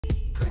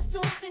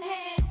Crystals in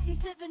hand,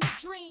 he's living a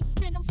dream.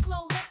 Spin them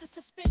slow, let the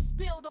suspense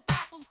build, or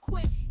pop them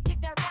quick.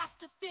 Get that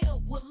roster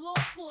filled. Will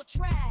Lord pull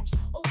trash?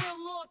 Or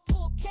will Lord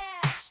pull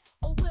cash?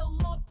 Or will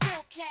Lord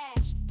pull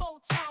cash?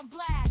 Photon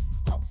blast,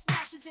 hope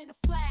smashes in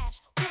a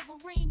flash.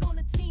 Wolverine on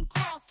the team,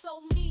 claw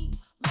so mean.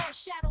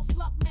 LordShaedow's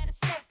luck, man, is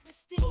so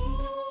pristine.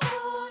 Ooh,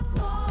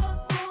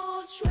 Lord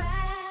pull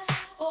trash,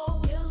 or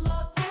will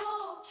Lord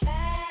pull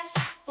cash?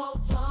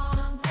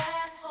 Photon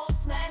blast, hope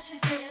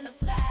smashes in a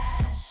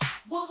flash.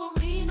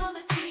 Wolverine on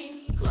the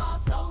team, claw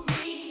so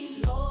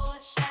mean.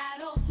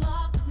 LordShaedow's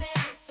luck, man,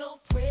 is so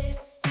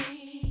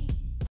pristine.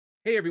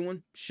 Hey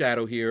everyone,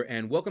 Shadow here,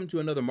 and welcome to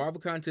another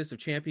Marvel Contest of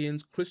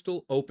Champions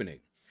crystal opening.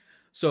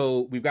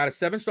 So we've got a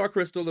 7-star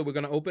crystal that we're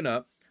going to open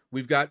up.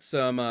 We've got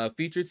some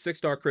featured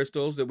 6-star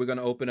crystals that we're going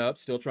to open up,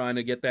 still trying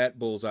to get that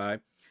bullseye.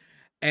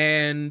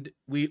 And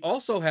we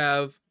also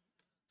have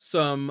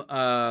some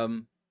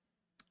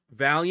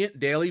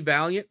daily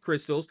Valiant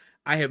crystals.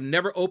 I have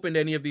never opened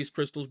any of these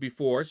crystals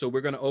before, so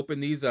we're going to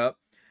open these up.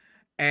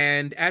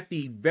 And at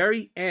the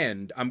very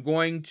end, I'm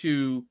going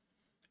to,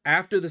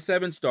 after the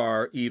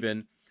 7-star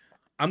even,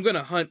 I'm going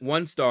to hunt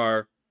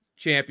 1-star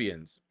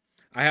champions.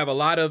 I have a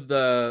lot of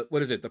the,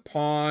 the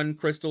pawn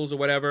crystals or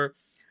whatever.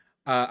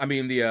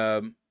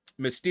 The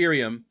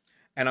Mysterium,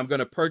 and I'm going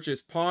to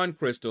purchase pawn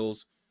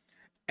crystals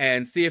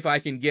and see if I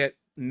can get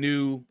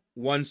new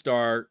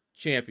 1-star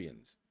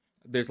champions.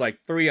 There's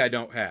like 3 I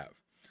don't have.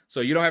 So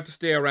you don't have to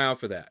stay around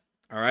for that.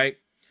 All right.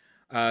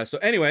 So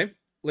anyway,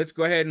 let's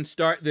go ahead and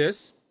start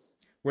this.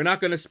 We're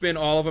not going to spin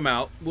all of them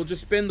out. We'll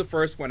just spin the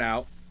first one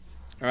out.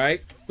 All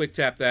right. Quick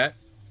tap that.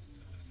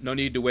 No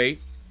need to wait.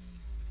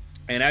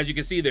 And as you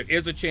can see, there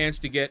is a chance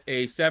to get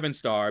a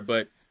 7-star,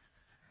 but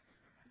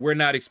we're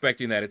not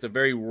expecting that. It's a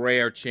very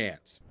rare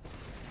chance.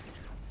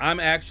 I'm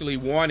actually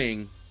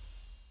wanting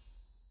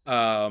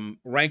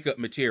rank up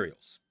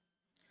materials.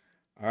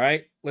 All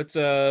right, let's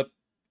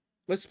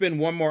spin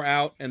one more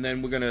out, and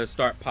then we're gonna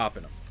start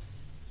popping them.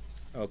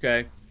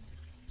 Okay,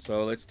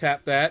 so let's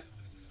tap that.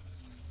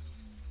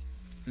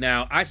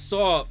 Now I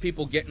saw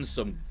people getting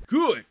some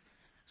good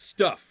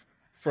stuff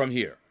from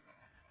here.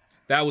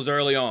 That was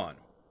early on.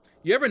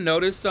 You ever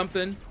notice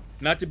something?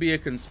 Not to be a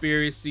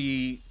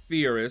conspiracy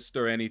theorist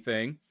or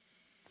anything,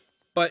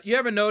 but you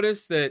ever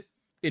notice that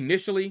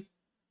initially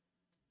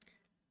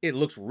it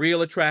looks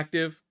real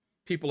attractive?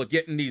 People are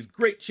getting these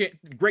great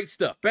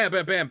stuff. Bam,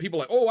 bam, bam. People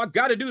are like, oh, I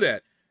got to do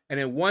that. And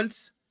then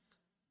once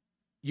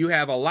you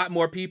have a lot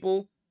more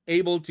people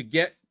able to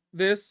get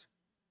this,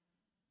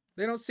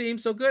 they don't seem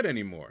so good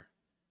anymore.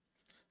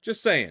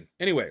 Just saying.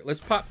 Anyway,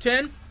 let's pop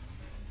 10.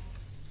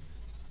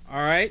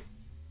 All right.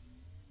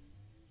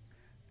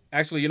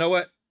 Actually, you know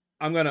what?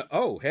 I'm going to,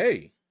 oh,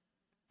 hey.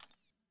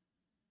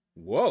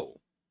 Whoa.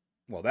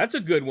 Well, that's a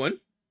good one.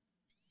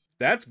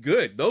 That's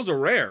good. Those are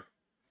rare.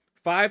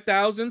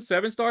 5,000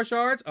 7-star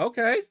shards.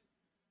 Okay.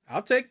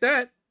 I'll take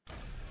that.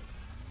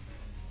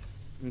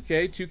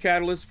 Okay, 2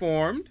 catalysts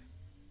formed.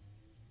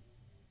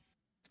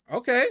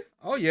 Okay.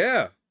 Oh,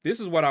 yeah. This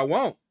is what I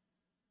want.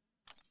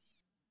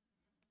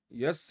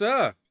 Yes,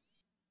 sir.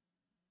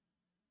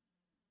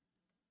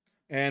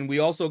 And we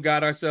also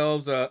got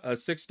ourselves a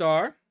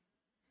 6-star.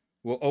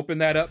 We'll open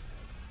that up.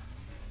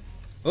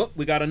 Oh,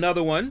 we got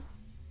another one.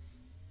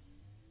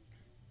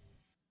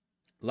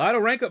 A lot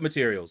of rank up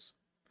materials.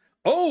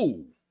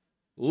 Oh,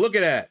 look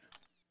at that.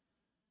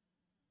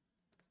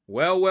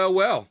 Well, well,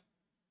 well.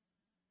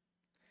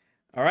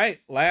 All right,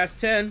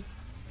 last 10.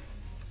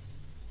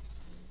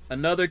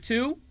 Another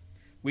 2.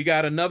 We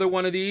got another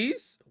one of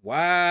these.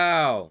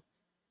 Wow.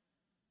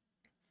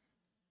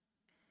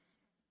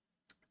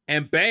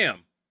 And bam.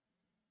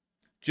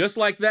 Just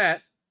like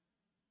that,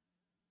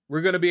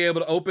 we're going to be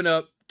able to open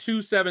up 2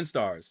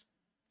 7-stars.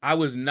 I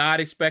was not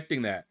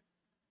expecting that.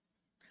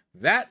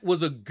 That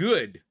was a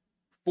good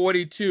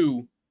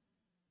 42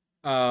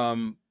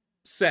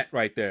 set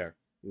right there.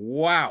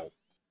 Wow.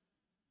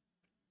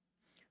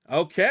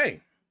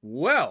 Okay.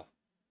 Well.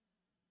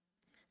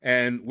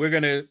 And we're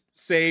going to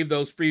save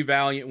those free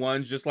Valiant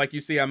ones. Just like you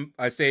see,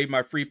 I saved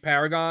my free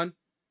Paragon.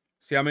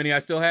 See how many I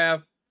still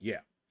have? Yeah.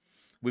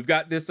 We've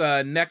got this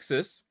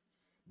Nexus,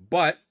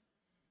 but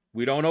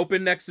we don't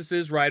open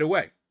Nexuses right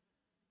away.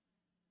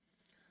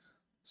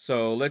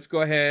 So let's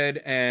go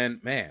ahead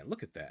and, man,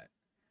 look at that.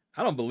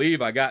 I don't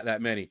believe I got that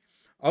many.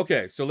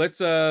 Okay, so let's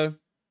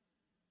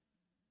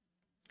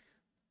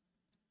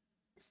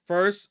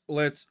first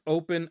let's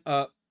open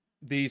up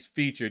these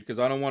featured because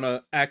I don't want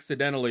to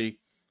accidentally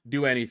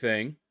do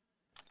anything.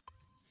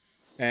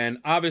 And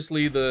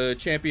obviously the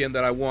champion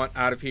that I want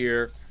out of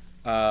here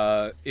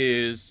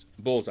is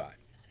Bullseye.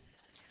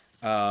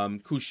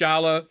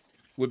 Kushala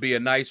would be a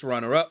nice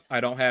runner-up.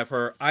 I don't have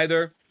her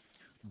either,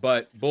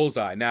 but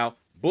Bullseye. Now,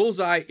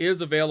 Bullseye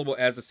is available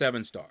as a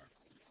 7-star.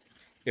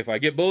 If I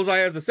get Bullseye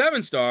as a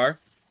 7-star,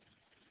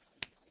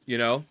 you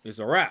know, it's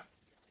a wrap.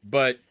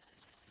 But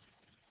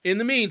in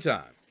the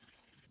meantime,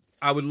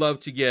 I would love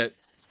to get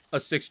a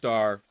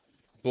 6-star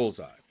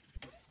Bullseye.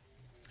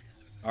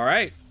 All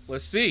right,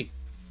 let's see.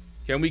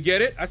 Can we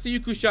get it? I see you,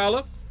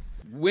 Kushala,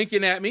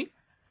 winking at me.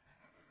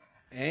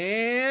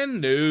 And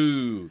And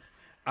no.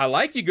 I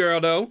like you, girl,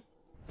 though.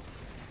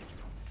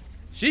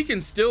 She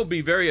can still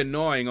be very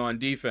annoying on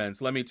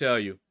defense, let me tell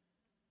you.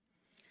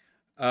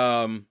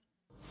 When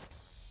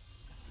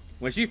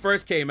she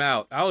first came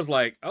out, I was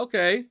like,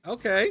 okay.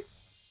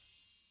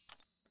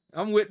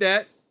 I'm with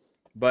that.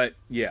 But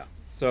yeah,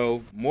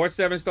 so more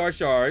 7-star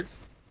shards.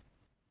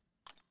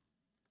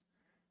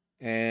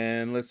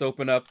 And let's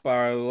open up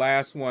our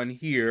last one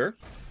here.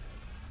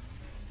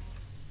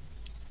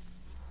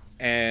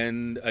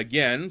 And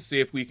again, see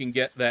if we can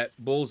get that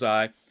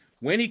bullseye.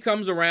 When he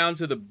comes around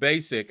to the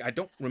basic, I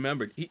don't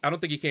remember. I don't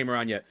think he came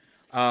around yet.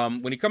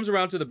 When he comes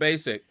around to the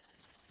basic,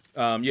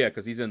 yeah,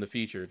 because he's in the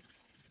featured,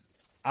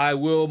 I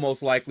will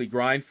most likely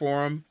grind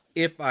for him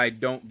if I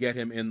don't get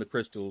him in the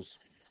crystals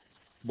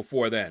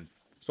before then.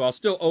 So I'll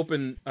still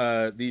open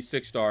these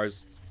 6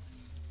 stars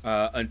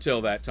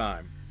until that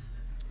time.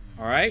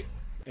 All right?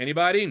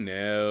 Anybody?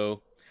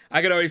 No.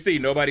 I can already see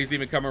nobody's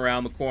even come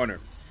around the corner.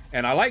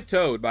 And I like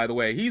Toad, by the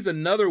way. He's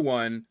another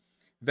one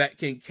that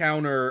can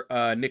counter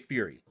Nick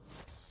Fury.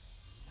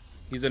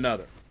 He's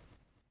another.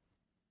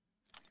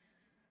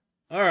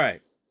 All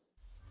right.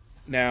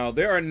 Now,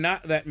 there are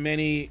not that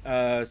many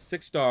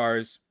 6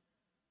 stars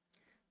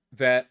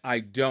that I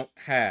don't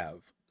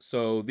have.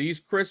 So these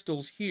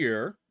crystals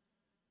here,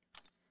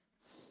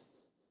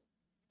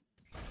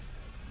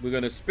 we're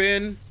going to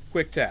spin,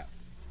 quick tap.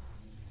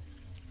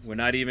 We're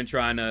not even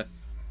trying to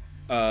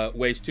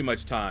waste too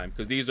much time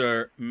because these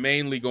are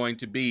mainly going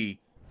to be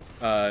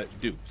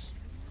dupes.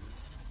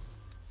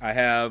 I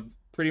have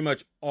pretty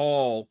much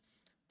all.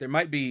 There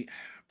might be,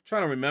 I'm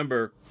trying to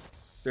remember,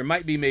 there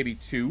might be maybe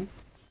 2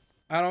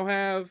 I don't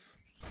have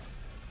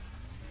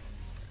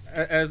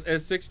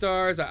as 6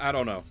 stars. I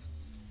don't know.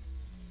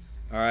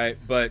 All right,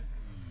 but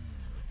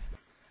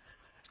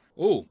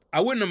oh, I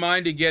wouldn't have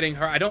minded getting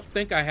her. I don't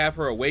think I have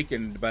her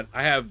awakened, but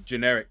I have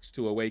generics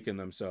to awaken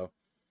them, so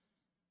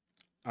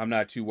I'm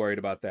not too worried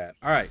about that.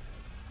 All right,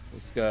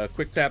 let's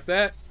quick tap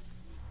that.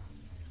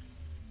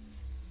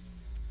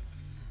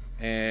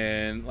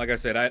 And like I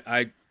said,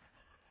 I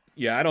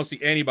don't see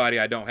anybody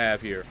I don't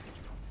have here.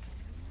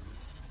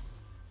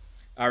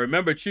 I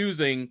remember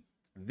choosing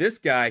this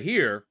guy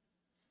here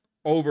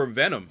over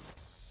Venom,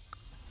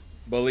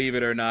 believe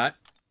it or not.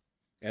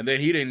 And then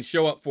he didn't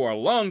show up for a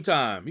long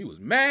time. He was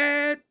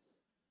mad.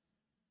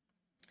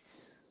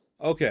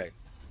 Okay.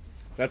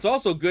 That's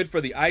also good for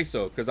the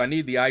ISO, because I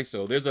need the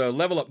ISO. There's a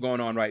level up going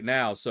on right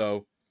now,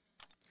 so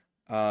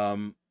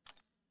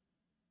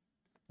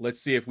let's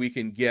see if we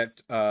can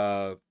get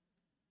a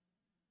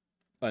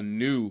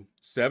new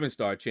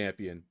 7-star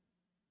champion.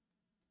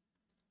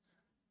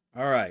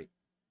 All right.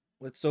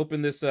 Let's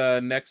open this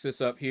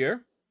Nexus up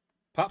here.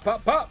 Pop,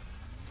 pop, pop.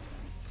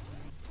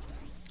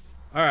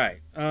 All right.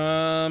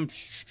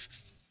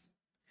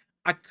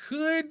 I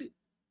could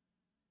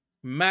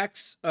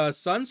max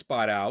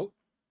Sunspot out,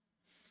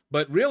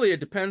 but really it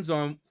depends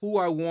on who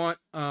I want,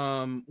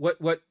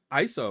 what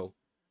ISO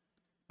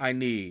I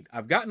need.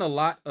 I've gotten a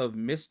lot of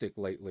Mystic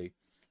lately,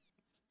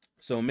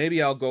 so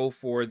maybe I'll go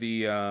for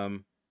the I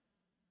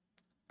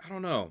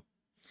don't know.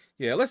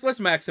 Yeah, let's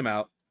max him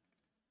out,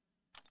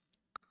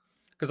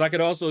 because I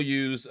could also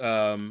use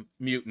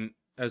Mutant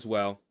as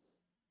well.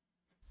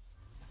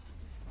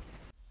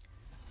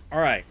 All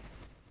right.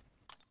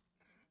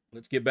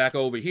 Let's get back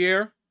over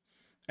here.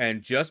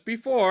 And just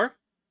before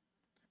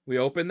we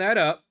open that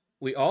up,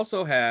 we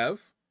also have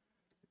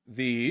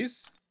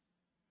these.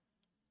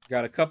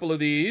 Got a couple of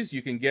these.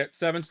 You can get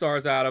 7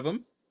 stars out of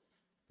them.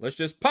 Let's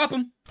just pop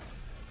them.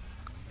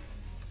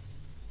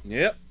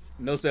 Yep,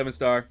 no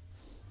 7-star.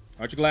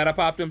 Aren't you glad I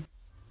popped them?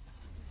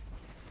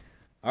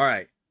 All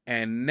right,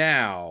 and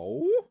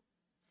now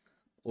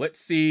let's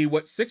see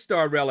what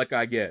 6-star relic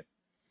I get.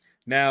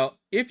 Now,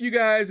 if you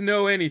guys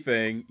know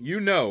anything, you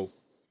know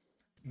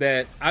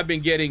that I've been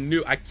getting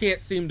new. I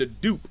can't seem to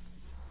dupe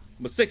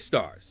my 6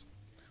 stars,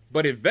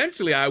 but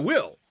eventually I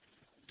will.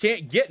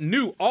 Can't get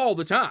new all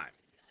the time,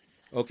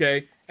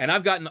 okay? And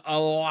I've gotten a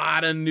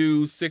lot of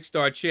new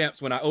 6-star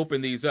champs when I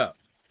open these up.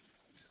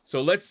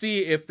 So let's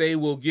see if they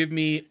will give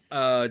me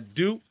a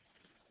dupe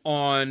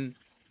on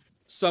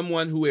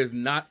someone who is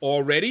not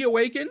already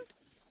awakened,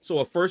 so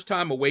a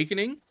first-time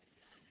awakening,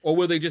 or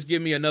will they just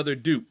give me another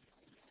dupe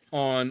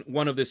on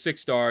one of the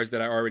 6 stars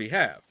that I already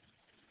have?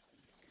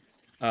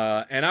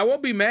 And I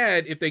won't be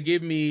mad if they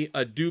give me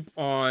a dupe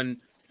on,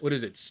 what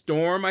is it,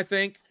 Storm, I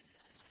think,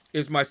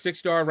 is my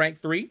 6-star rank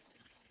 3.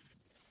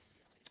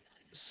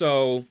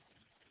 So,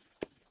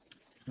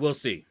 we'll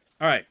see.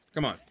 All right,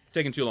 come on.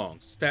 Taking too long.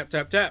 Tap,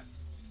 tap, tap.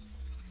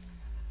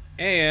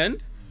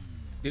 And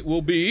it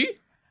will be...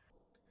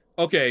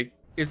 Okay,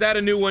 is that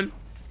a new one?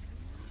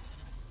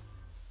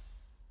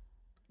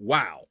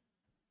 Wow.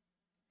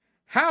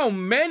 How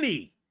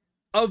many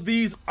of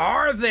these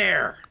are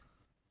there?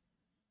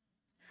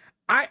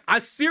 I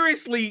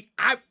seriously,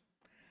 I've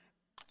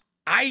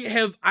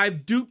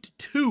duped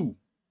 2.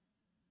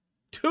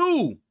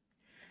 2.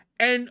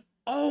 And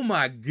oh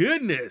my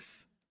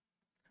goodness.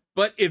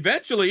 But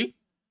eventually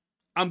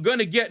I'm going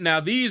to get, now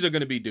these are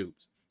going to be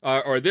dupes,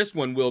 or this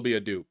one will be a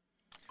dupe.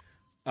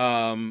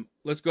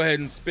 Let's go ahead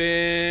and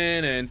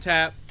spin and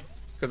tap,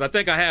 because I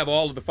think I have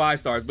all of the 5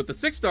 stars, but the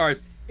 6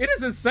 stars, it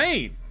is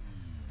insane.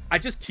 I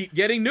just keep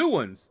getting new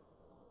ones.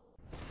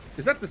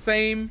 Is that the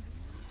same?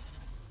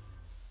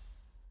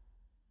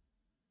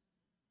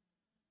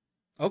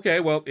 Okay,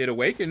 well, it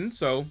awakened,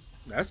 so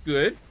that's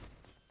good.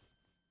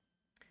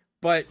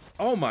 But,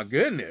 oh my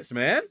goodness,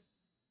 man.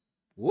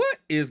 What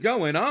is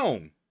going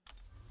on?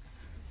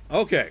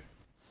 Okay.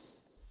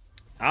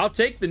 I'll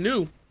take the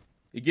new.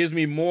 It gives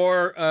me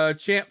more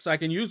champs I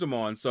can use them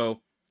on,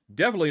 so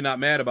definitely not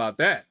mad about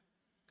that.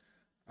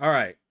 All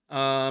right.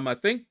 I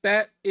think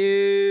that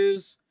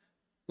is...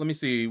 Let me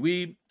see.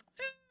 We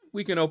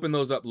can open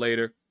those up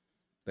later.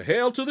 The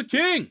hail to the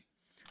king.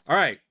 All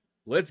right.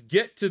 Let's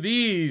get to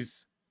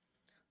these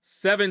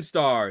 7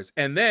 stars.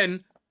 And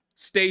then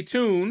stay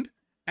tuned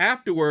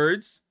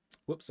afterwards.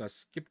 Whoops, I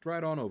skipped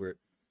right on over it.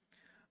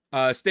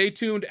 Stay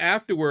tuned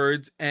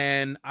afterwards,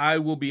 and I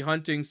will be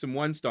hunting some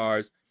 1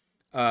 stars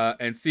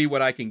and see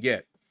what I can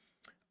get.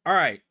 All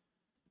right.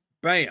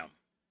 Bam.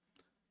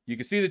 You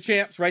can see the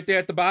champs right there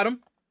at the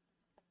bottom.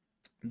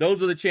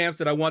 Those are the champs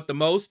that I want the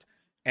most.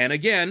 And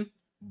again,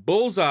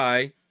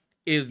 Bullseye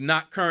is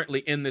not currently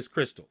in this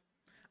crystal.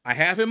 I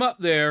have him up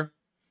there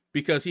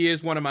because he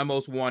is one of my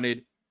most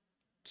wanted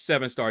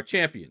 7-star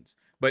champions.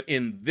 But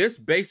in this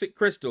basic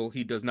crystal,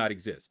 he does not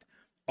exist.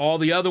 All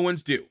the other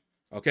ones do.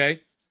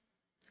 Okay?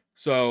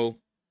 So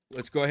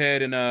let's go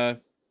ahead and... I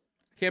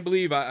can't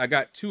believe I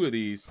got 2 of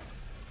these.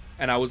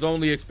 And I was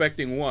only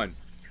expecting 1.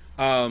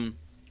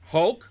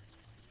 Hulk,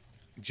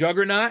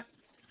 Juggernaut,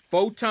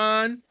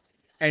 Photon,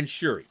 and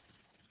Shuri.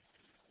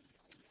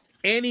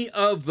 Any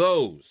of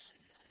those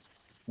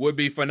would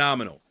be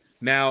phenomenal.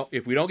 Now,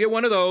 if we don't get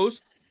one of those,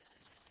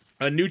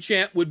 a new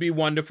champ would be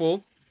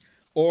wonderful.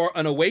 Or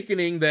an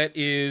awakening that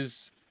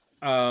is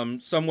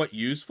somewhat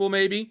useful,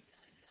 maybe.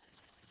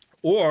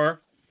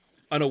 Or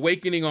an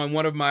awakening on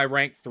one of my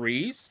rank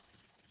 3s.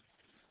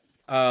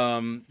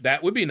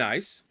 That would be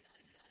nice.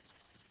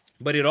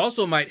 But it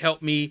also might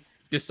help me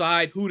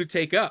decide who to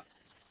take up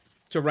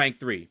to rank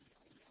 3.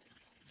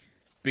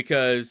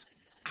 Because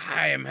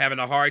I am having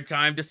a hard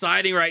time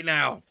deciding right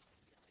now.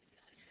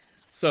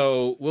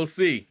 So we'll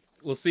see.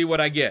 We'll see what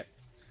I get.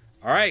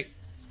 All right.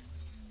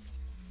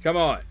 Come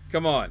on.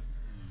 Come on.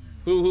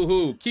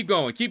 Hoo. Keep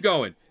going. Keep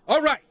going.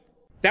 All right.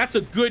 That's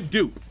a good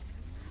dupe.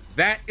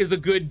 That is a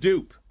good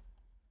dupe.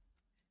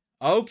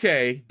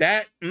 Okay.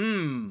 That,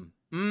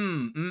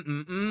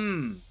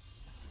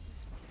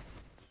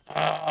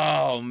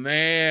 Oh,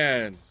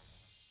 man.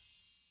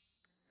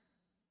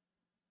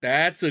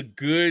 That's a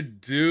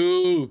good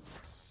dupe.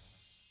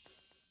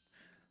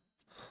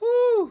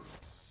 Whew.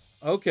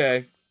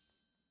 Okay.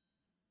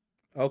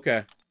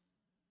 Okay.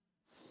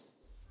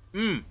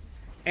 And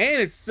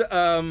it's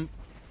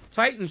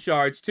Titan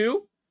shards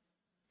too.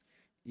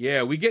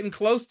 Yeah, we getting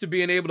close to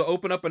being able to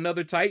open up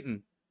another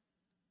Titan.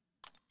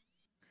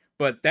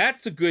 But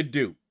that's a good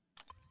dupe.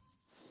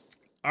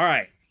 All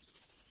right.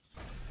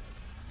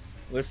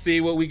 Let's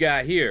see what we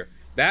got here.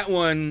 That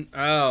one,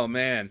 oh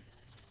man.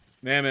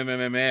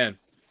 Man.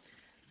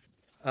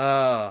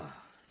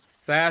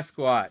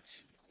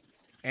 Sasquatch.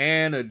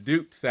 And a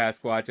duped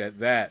Sasquatch at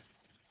that.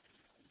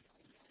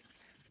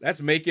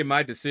 That's making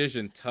my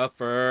decision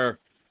tougher.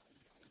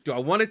 Do I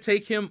want to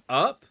take him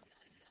up?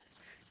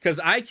 Because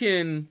I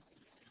can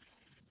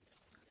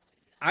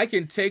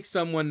take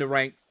someone to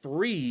rank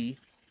 3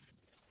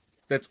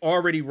 that's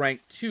already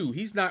ranked 2.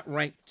 He's not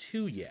ranked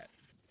 2 yet.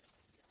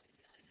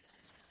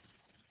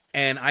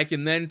 And I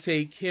can then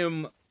take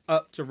him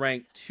up to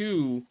rank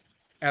 2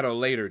 at a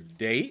later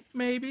date,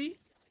 maybe?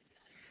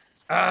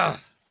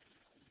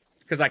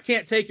 Because I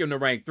can't take him to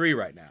rank 3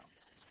 right now.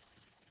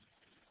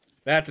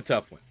 That's a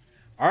tough one.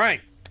 All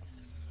right.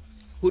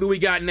 Who do we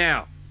got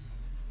now?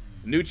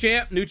 New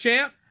champ? New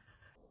champ?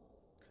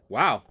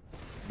 Wow.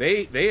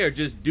 They are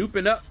just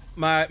duping up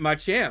my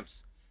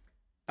champs.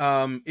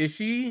 Is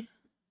she?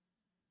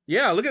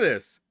 Yeah, look at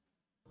this.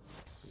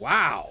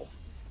 Wow.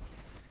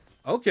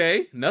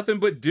 Okay, nothing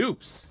but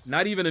dupes.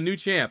 Not even a new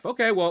champ.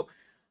 Okay, well,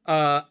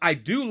 I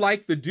do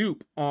like the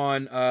dupe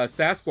on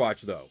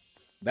Sasquatch, though.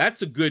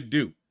 That's a good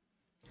dupe.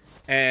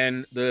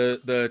 And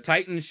the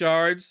Titan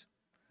shards,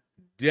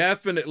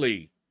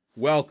 definitely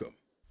welcome.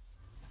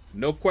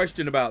 No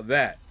question about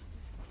that.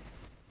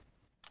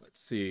 Let's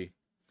see.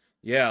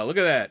 Yeah, look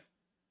at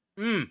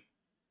that.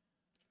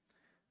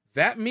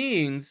 That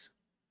means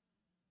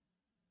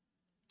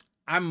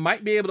I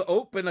might be able to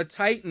open a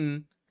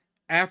Titan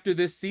after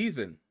this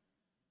season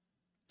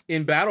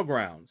in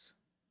Battlegrounds.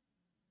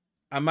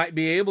 I might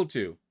be able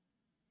to.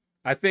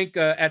 I think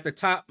at the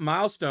top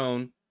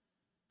milestone,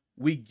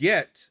 we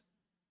get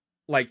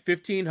like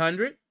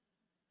 1,500.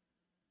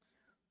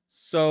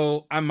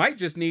 So I might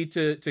just need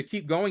to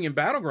keep going in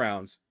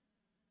Battlegrounds.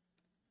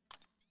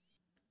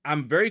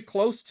 I'm very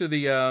close to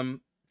the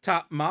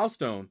top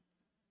milestone.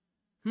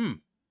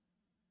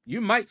 You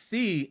might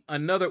see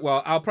another...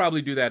 Well, I'll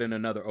probably do that in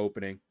another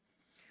opening.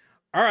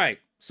 All right.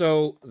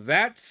 So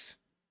that's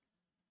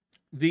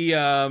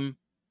the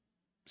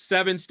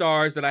 7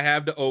 stars that I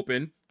have to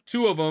open.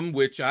 2 of them,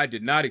 which I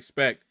did not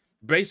expect.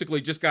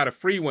 Basically just got a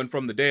free one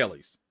from the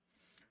dailies.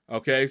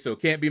 Okay, so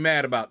can't be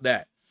mad about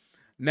that.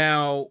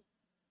 Now,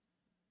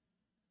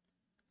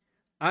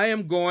 I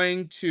am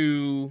going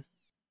to,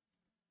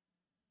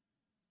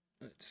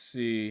 let's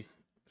see.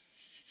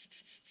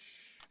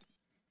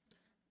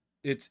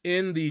 It's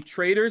in the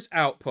Trader's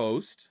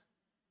Outpost.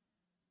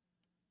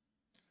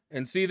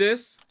 And see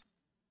this?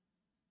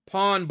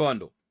 Pawn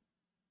bundle.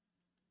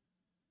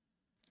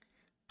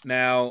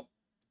 Now,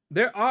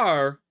 there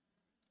are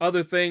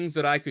other things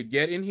that I could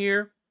get in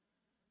here,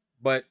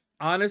 but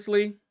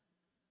honestly,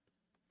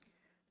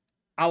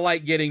 I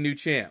like getting new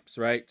champs,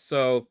 right?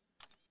 So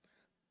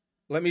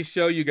let me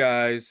show you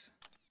guys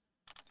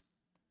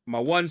my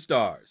 1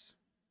 stars.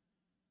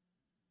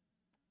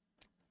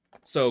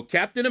 So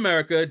Captain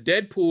America,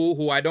 Deadpool,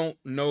 who I don't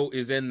know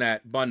is in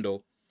that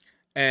bundle,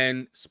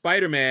 and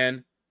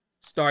Spider-Man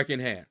Stark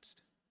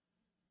Enhanced.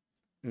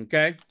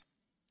 Okay?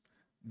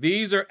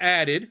 These are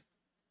added.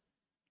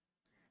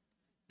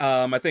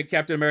 I think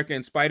Captain America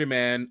and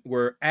Spider-Man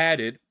were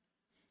added.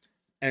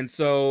 And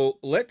so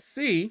let's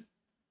see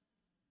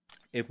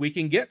if we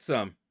can get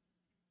some.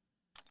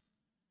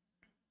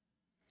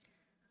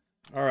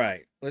 All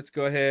right, let's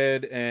go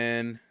ahead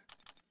and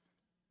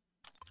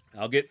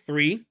I'll get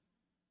 3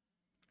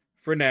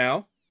 for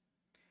now.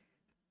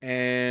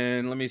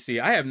 And let me see.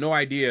 I have no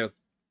idea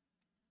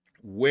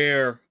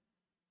where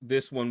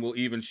this one will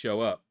even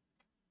show up.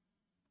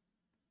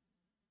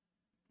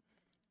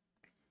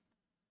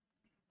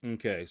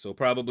 Okay, so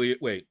probably,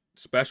 wait,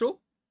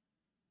 special?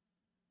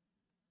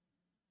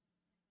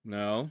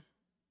 No.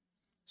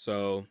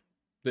 So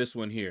this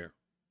one here.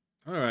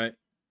 All right.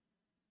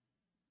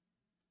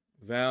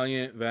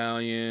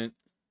 Valiant.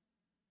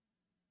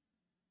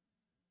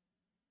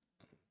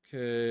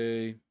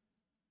 Okay.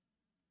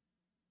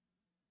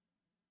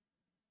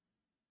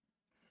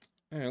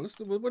 Hey, let's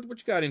what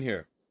you got in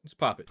here? Let's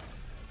pop it.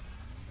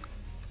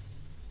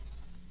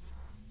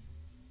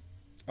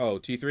 Oh,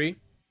 T3?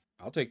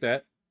 I'll take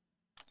that.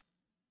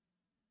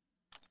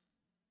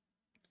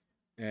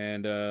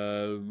 And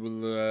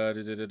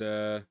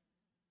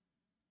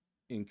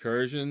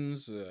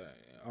incursions.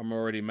 I'm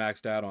already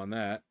maxed out on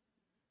that.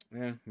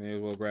 Yeah, may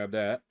as well grab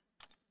that.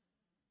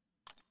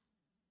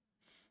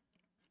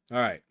 All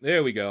right,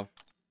 there we go.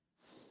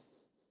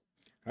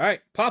 All right,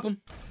 pop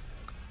them.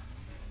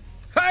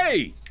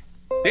 Hey,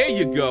 there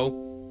you go.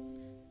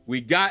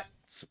 We got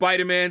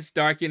Spider-Man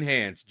Stark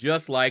Enhanced,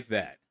 just like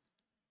that.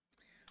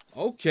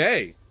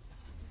 Okay.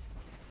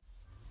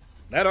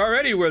 That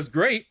already was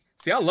great.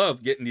 See, I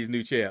love getting these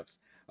new champs.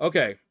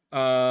 Okay.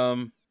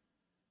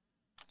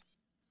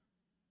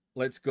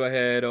 Let's go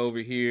ahead over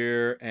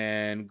here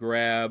and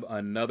grab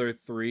another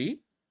 3.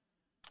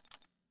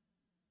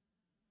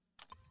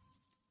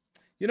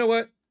 You know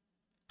what?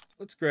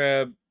 Let's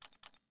grab...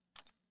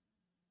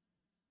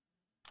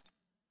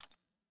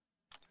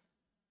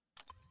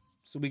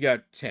 So we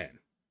got 10.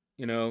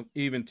 You know,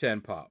 even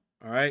 10 pop.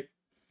 All right.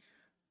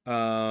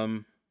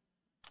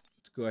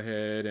 Let's go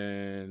ahead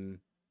and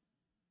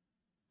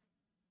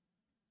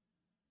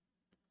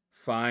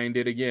find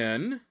it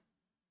again.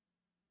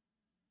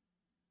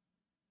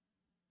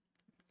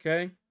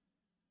 Okay.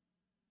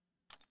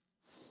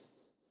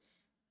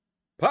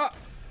 Pop.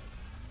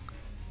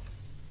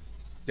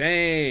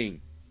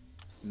 Dang.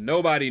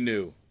 Nobody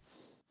knew.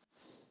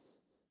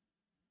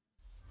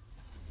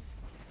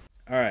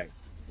 All right.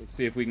 Let's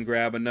see if we can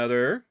grab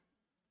another.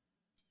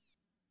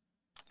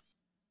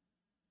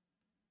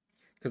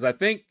 Because I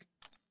think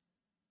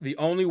the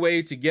only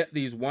way to get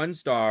these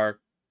 1-star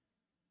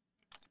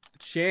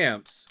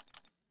champs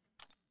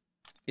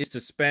is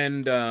to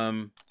spend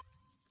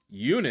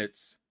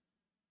units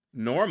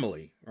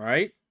normally,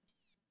 right?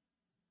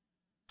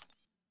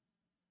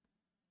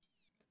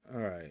 All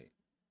right.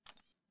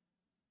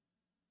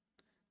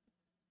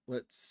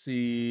 Let's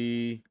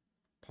see.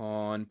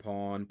 Pawn.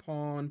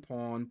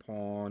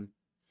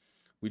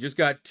 We just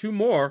got 2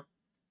 more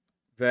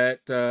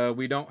that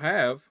we don't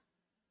have.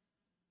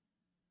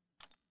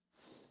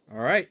 All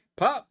right,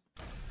 pop.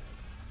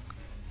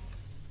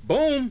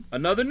 Boom,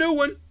 another new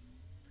one.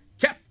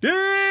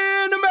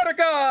 Captain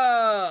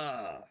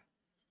America.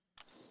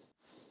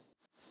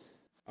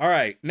 All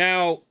right,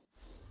 now,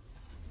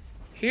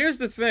 here's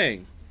the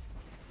thing.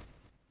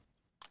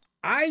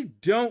 I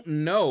don't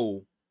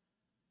know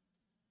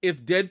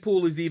if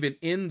Deadpool is even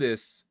in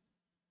this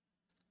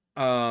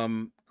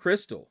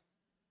crystal.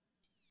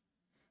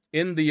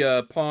 In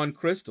the pawn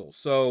crystal.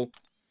 So,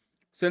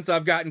 since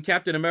I've gotten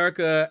Captain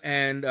America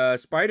and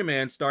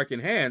Spider-Man Stark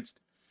Enhanced,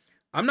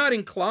 I'm not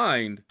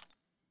inclined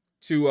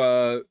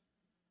to,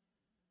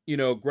 you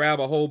know, grab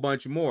a whole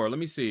bunch more. Let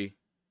me see.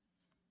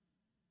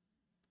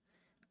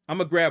 I'm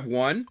going to grab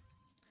 1.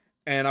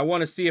 And I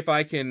want to see if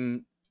I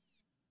can...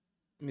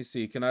 Let me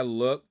see. Can I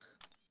look?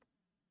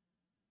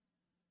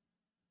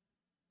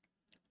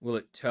 Will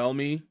it tell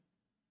me?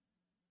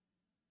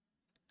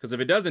 Because if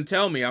it doesn't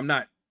tell me, I'm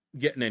not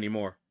getting any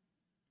more.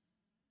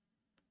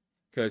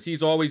 Because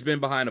he's always been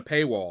behind a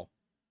paywall.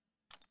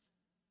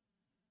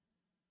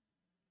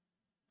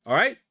 All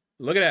right,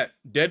 Look at that.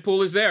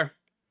 Deadpool is there.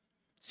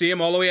 See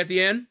him all the way at the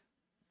end?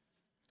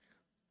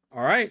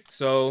 All right,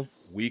 so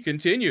we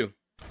continue.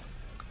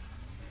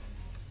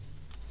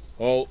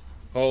 Hold.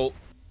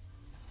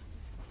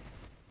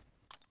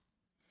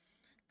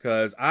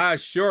 Because I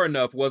sure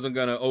enough wasn't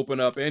going to open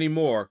up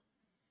anymore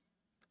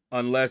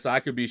unless I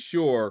could be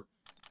sure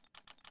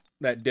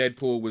that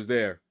Deadpool was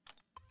there.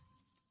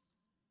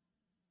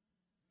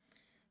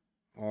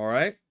 All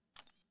right.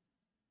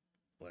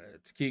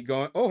 Let's keep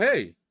going. Oh,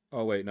 hey.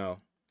 Oh, wait, no.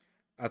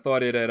 I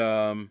thought it had,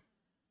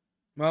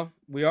 well,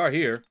 we are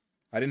here.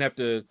 I didn't have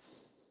to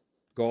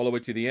go all the way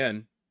to the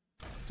end.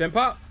 10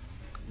 pop.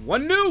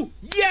 1 new.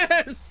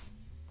 Yes!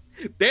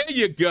 There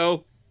you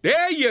go.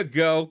 There you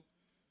go.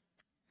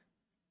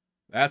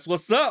 That's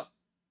what's up.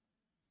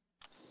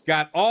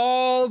 Got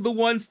all the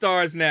 1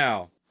 stars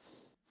now.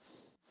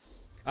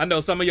 I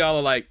know some of y'all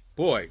are like,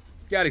 boy,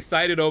 got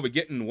excited over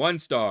getting 1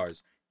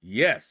 stars.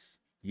 Yes.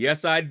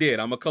 Yes, I did.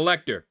 I'm a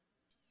collector.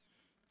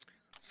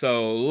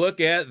 So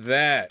look at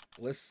that.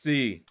 Let's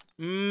see.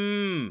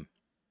 Unowned?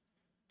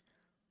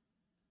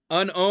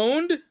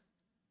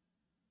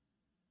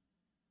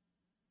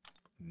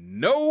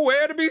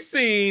 Nowhere to be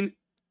seen.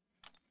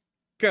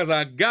 Because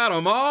I got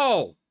them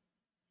all.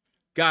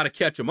 Got to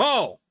catch them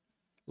all.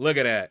 Look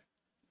at that.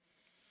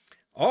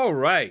 All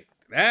right.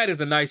 That is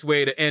a nice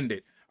way to end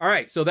it. All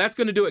right. So that's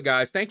going to do it,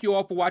 guys. Thank you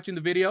all for watching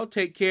the video.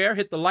 Take care.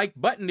 Hit the like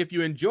button if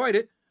you enjoyed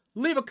it.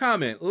 Leave a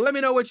comment. Let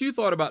me know what you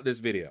thought about this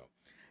video.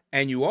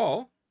 And you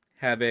all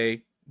have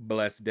a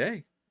blessed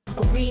day.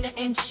 Arena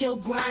and chill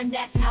grind,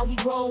 that's how we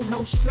roll.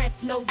 No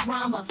stress, no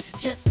drama,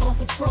 just on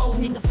patrol.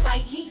 In the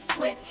fight, he's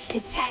swift,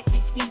 his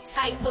tactics be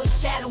tight.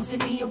 LordShaedow's in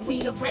the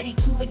arena, ready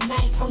to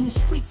ignite. From the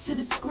streets to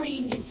the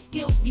screen, his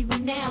skills be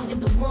renowned. In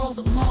the world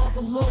of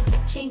Marvel, Lord the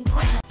King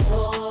crown.